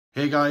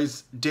Hey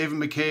guys, David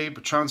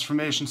McCabe,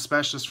 transformation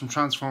specialist from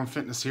Transform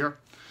Fitness here.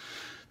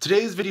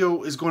 Today's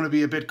video is going to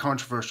be a bit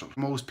controversial.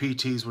 Most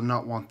PTs will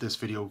not want this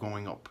video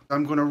going up.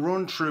 I'm going to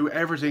run through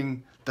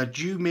everything that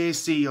you may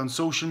see on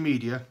social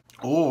media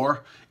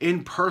or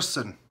in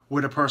person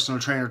with a personal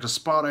trainer to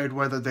spot out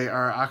whether they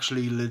are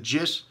actually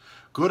legit,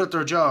 good at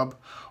their job,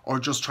 or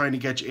just trying to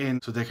get you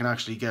in so they can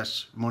actually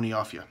get money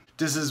off you.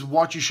 This is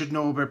what you should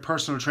know about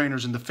personal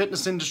trainers in the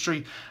fitness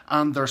industry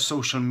and their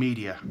social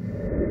media.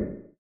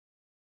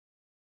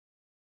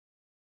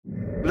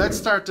 Let's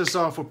start this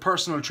off with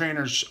personal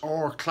trainers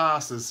or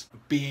classes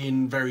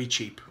being very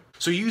cheap.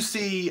 So you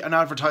see an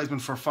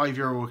advertisement for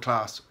 €5 a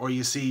class, or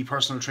you see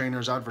personal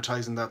trainers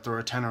advertising that they're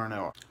a tenner an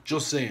hour.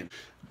 Just saying.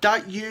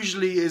 That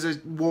usually is a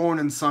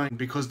warning sign,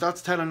 because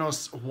that's telling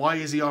us, why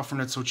is he offering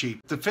it so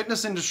cheap? The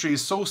fitness industry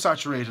is so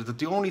saturated that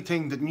the only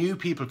thing that new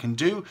people can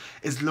do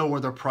is lower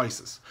their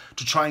prices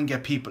to try and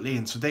get people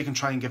in so they can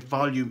try and get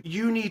volume.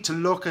 You need to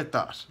look at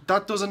that.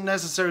 That doesn't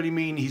necessarily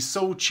mean he's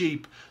so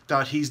cheap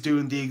that he's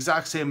doing the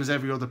exact same as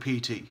every other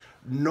PT.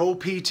 No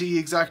PT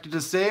exactly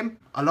the same.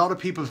 A lot of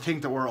people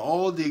think that we're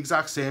all the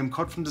exact same,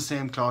 cut from the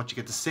same cloth, you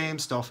get the same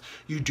stuff.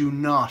 You do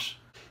not.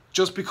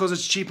 Just because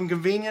it's cheap and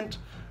convenient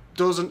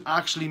doesn't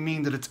actually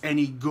mean that it's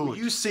any good.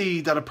 You see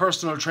that a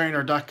personal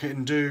trainer that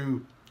can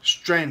do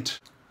strength,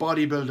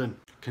 bodybuilding,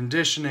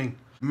 conditioning,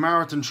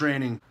 marathon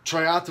training,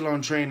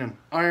 triathlon training,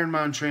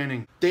 Ironman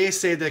training, they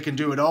say they can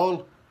do it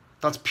all.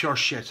 That's pure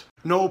shit.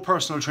 No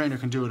personal trainer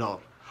can do it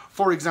all.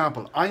 For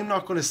example, I'm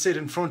not going to sit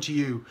in front of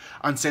you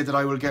and say that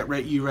I will get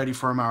you ready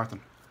for a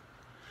marathon.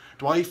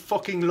 Do I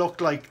fucking look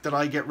like that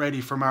I get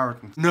ready for a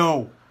marathon?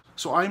 No.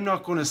 So I'm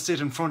not going to sit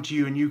in front of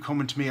you and you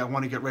coming to me, I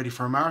want to get ready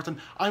for a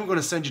marathon. I'm going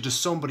to send you to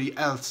somebody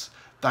else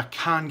that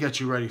can get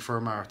you ready for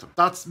a marathon.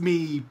 That's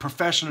me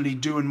professionally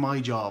doing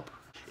my job.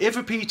 If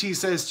a PT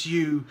says to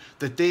you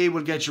that they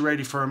will get you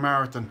ready for a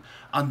marathon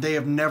and they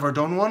have never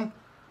done one,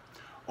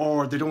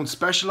 or they don't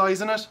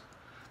specialize in it,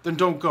 then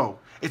don't go.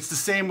 It's the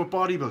same with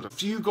bodybuilding.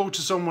 If you go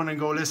to someone and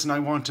go, listen, I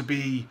want to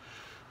be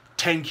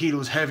 10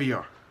 kilos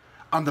heavier,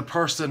 and the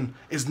person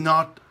is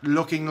not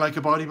looking like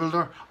a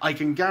bodybuilder, I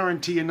can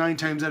guarantee you 9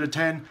 times out of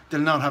 10, they'll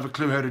not have a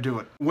clue how to do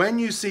it. When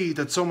you see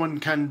that someone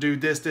can do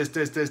this, and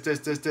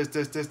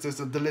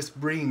the list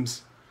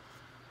reams,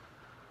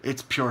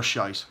 it's pure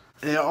shite.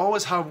 They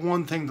always have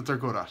one thing that they're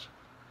good at.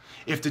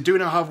 If they do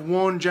not have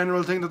one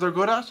general thing that they're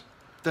good at,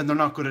 then they're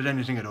not good at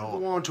anything at all.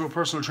 Go on to a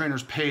personal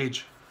trainer's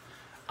page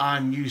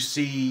and you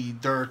see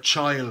their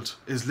child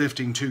is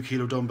lifting 2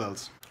 kilo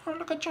dumbbells. Oh,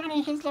 look at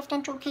Johnny, he's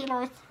lifting 2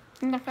 kilos.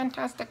 Isn't that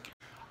fantastic?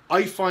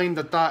 I find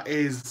that that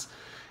is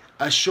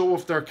a show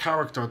of their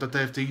character, that they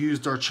have to use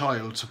their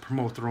child to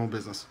promote their own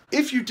business.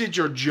 If you did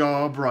your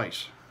job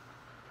right,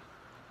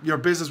 your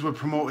business would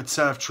promote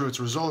itself through its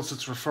results,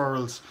 its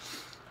referrals,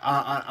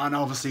 and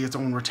obviously its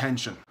own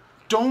retention.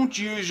 Don't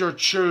use your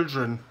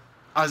children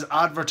as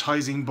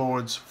advertising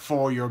boards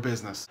for your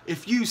business.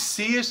 If you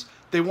see it,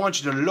 they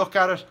want you to look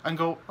at it and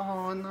go,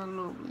 oh, not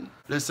lovely.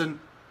 Listen,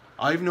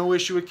 I've no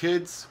issue with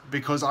kids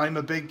because I'm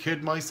a big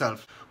kid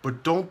myself,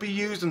 but don't be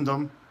using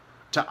them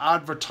to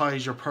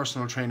advertise your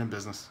personal training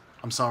business.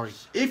 I'm sorry.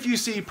 If you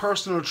see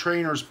personal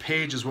trainers'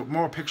 pages with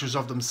more pictures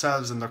of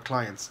themselves and their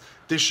clients,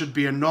 this should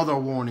be another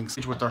warning.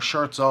 With their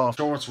shirts off,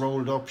 shorts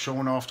rolled up,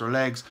 showing off their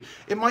legs.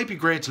 It might be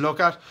great to look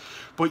at,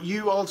 but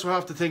you also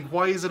have to think,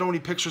 why is it only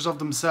pictures of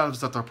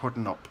themselves that they're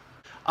putting up?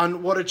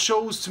 And what it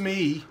shows to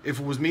me, if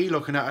it was me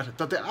looking at it,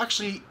 that they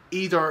actually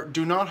either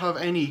do not have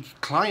any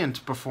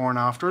client before and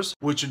afters,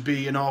 which would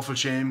be an awful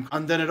shame.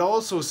 And then it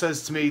also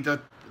says to me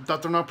that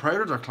they're not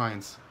proud of their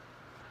clients,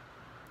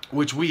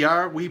 which we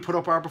are. We put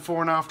up our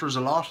before and afters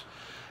a lot,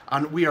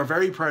 and we are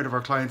very proud of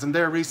our clients. And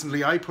there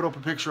recently I put up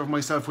a picture of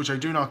myself, which I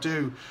do not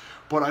do,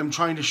 but I'm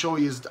trying to show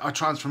you a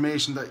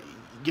transformation that,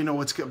 you know,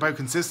 it's about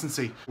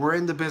consistency. We're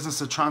in the business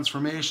of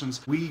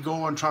transformations. We go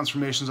on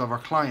transformations of our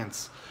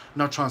clients,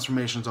 not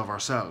transformations of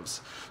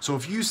ourselves. So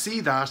if you see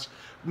that,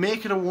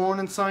 make it a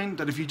warning sign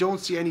that if you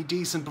don't see any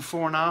decent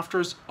before and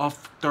afters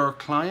of their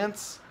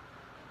clients,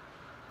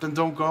 then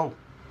don't go.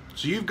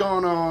 So you've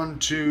gone on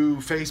to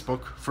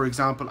Facebook, for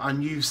example,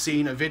 and you've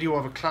seen a video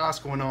of a class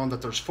going on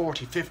that there's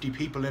 40, 50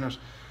 people in it,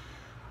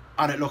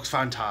 and it looks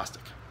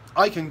fantastic.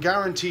 I can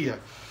guarantee you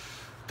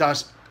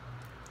that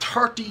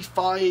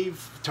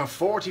 35 to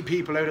 40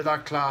 people out of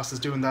that class is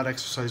doing that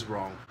exercise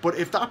wrong. But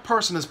if that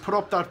person has put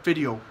up that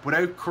video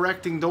without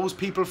correcting those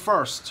people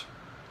first,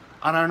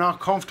 and are not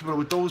comfortable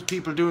with those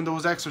people doing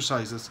those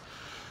exercises,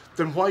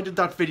 then why did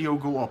that video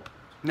go up?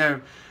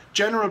 Now,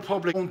 general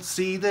public don't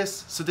see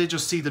this, so they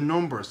just see the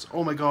numbers.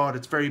 Oh my God,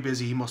 it's very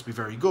busy, he must be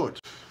very good.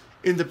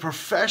 In the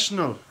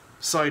professional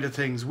side of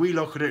things, we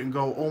look at it and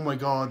go, oh my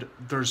God,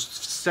 there's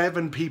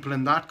 7 people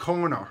in that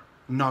corner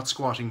not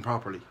squatting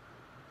properly.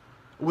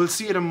 We'll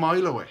see it a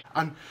mile away.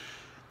 And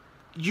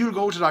you'll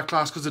go to that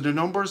class because of the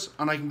numbers,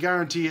 and I can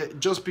guarantee you,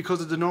 just because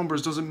of the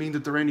numbers doesn't mean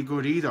that they're any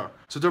good either.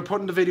 So they're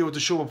putting the video to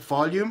show up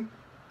volume.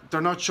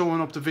 They're not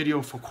showing up the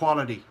video for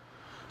quality.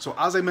 So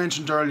as I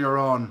mentioned earlier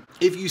on,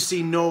 if you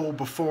see no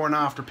before and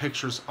after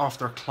pictures of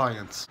their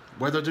clients,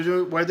 whether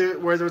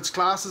it's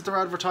classes they're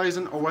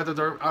advertising or whether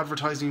they're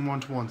advertising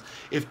one-to-ones,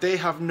 if they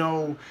have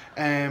no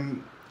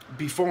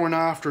before and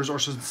afters or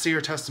sincere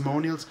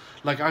testimonials,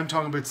 like I'm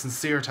talking about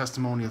sincere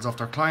testimonials of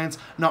their clients,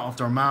 not of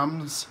their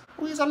mums.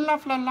 Oh, he's a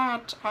lovely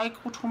lad. I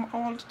go to him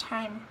all the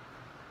time.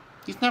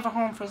 He's never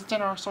home for his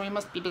dinner, so he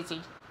must be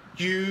busy.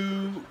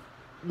 You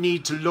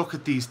need to look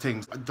at these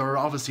things. They're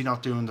obviously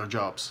not doing their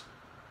jobs.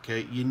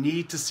 Okay, you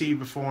need to see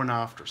before and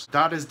afters.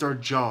 That is their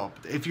job.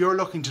 If you're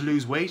looking to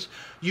lose weight,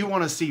 you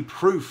want to see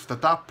proof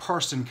that that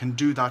person can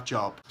do that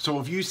job. So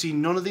if you see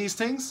none of these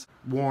things,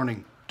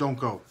 warning, don't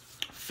go.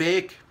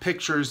 Fake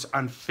pictures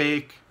and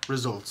fake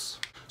results.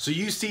 So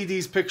you see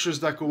these pictures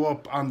that go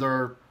up and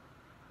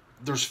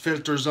there's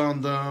filters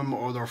on them,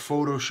 or they're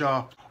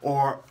Photoshop,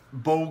 or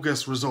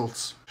bogus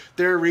results.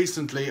 There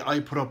recently I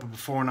put up a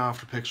before and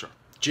after picture.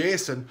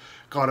 Jason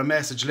got a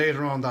message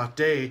later on that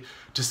day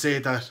to say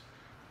that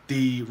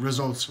the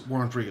results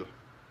weren't real.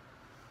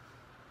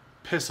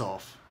 Piss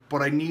off.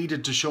 But I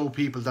needed to show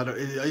people that it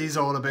is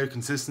all about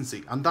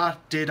consistency, and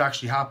that did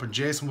actually happen.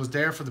 Jason was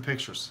there for the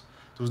pictures.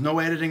 There was no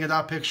editing of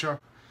that picture.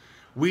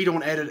 We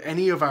don't edit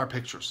any of our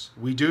pictures.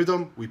 We do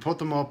them, we put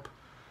them up,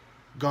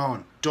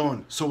 gone,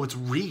 done. So it's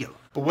real.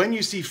 But when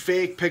you see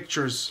fake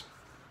pictures,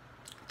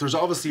 there's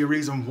obviously a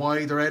reason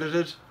why they're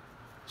edited.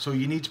 So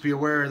you need to be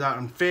aware of that.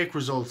 And fake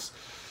results,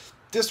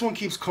 this one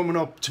keeps coming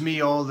up to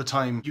me all the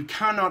time. You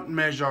cannot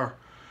measure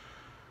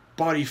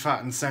body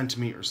fat in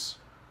centimeters,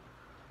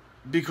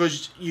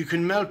 because you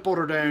can melt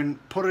butter down,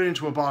 put it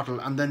into a bottle,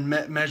 and then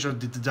measure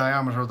the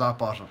diameter of that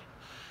bottle.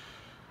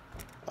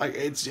 Like,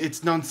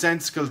 it's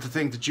nonsensical to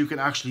think that you can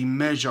actually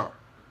measure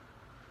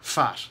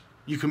fat.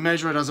 You can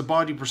measure it as a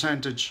body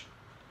percentage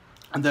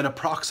and then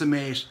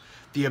approximate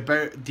the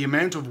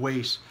amount of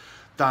weight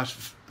that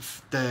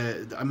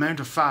the amount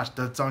of fat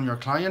that's on your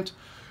client,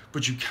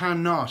 but you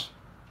cannot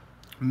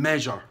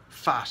measure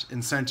fat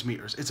in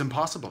centimeters. It's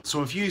impossible.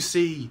 So if you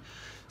see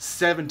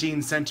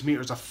 17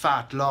 centimeters of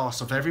fat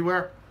loss of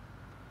everywhere,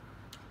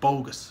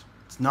 bogus.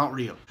 It's not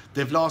real.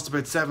 They've lost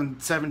about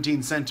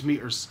 17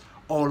 centimeters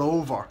all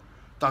over.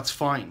 That's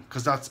fine,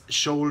 because that's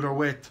shoulder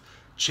width,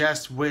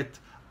 chest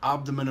width,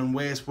 abdomen and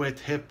waist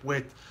width, hip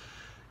width,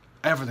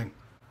 everything.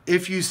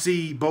 If you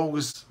see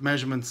bogus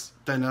measurements,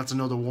 then that's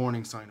another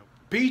warning sign.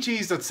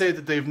 PTs that say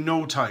that they have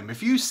no time.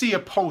 If you see a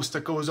post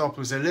that goes up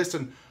and say,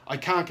 listen, I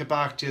can't get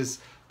back to you,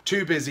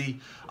 too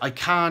busy, I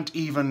can't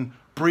even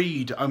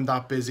breed, I'm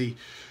that busy,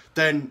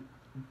 then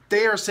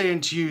they are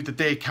saying to you that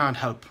they can't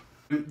help.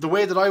 The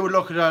way that I would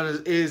look at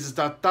it is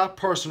that that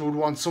person would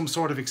want some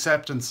sort of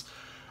acceptance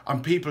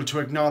and people to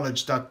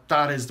acknowledge that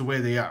that is the way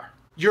they are.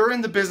 You're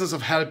in the business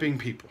of helping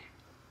people.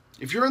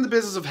 If you're in the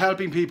business of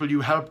helping people,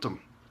 you help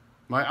them.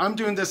 Right? I'm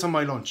doing this on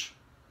my lunch.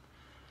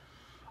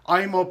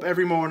 I'm up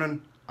every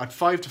morning at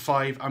 5 to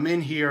 5. I'm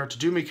in here to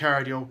do my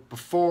cardio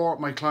before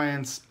my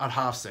clients at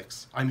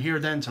 6:30. I'm here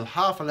then till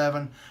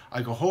 11:30.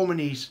 I go home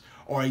and eat,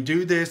 or I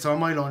do this on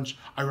my lunch.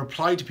 I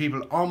reply to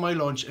people on my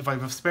lunch. If I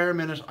have a spare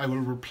minute, I will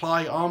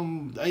reply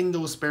in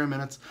those spare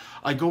minutes.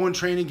 I go and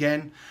train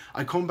again.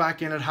 I come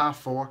back in at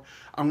 4:30.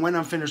 And when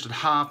I'm finished at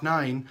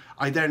 9:30,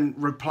 I then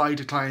reply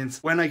to clients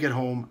when I get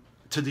home,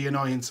 to the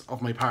annoyance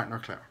of my partner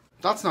Claire.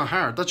 That's not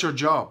hard. That's your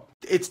job.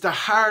 It's the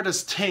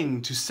hardest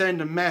thing to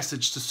send a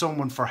message to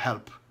someone for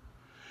help.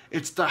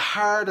 It's the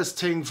hardest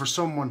thing for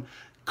someone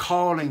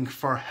calling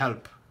for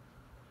help.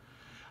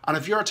 And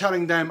if you're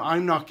telling them,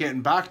 I'm not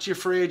getting back to you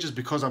for ages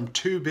because I'm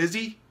too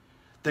busy,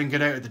 then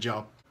get out of the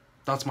job.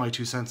 That's my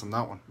 2 cents on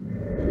that one.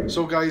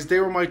 So guys, they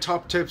were my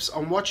top tips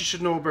on what you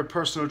should know about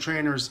personal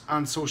trainers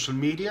and social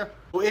media.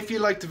 So if you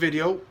liked the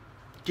video,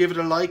 give it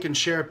a like and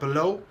share it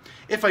below.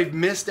 If I've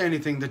missed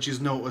anything that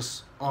you've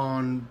noticed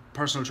on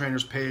personal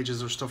trainers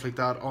pages or stuff like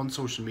that on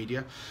social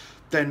media,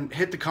 then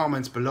hit the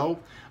comments below.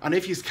 And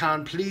if you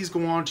can, please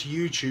go on to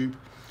YouTube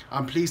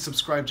and please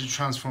subscribe to the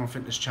Transform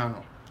Fitness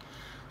channel.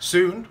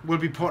 Soon we'll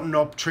be putting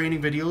up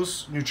training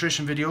videos,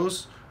 nutrition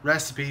videos,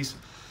 recipes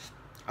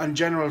and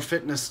general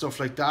fitness stuff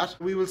like that.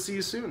 We will see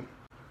you soon.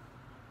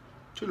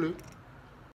 Toodaloo.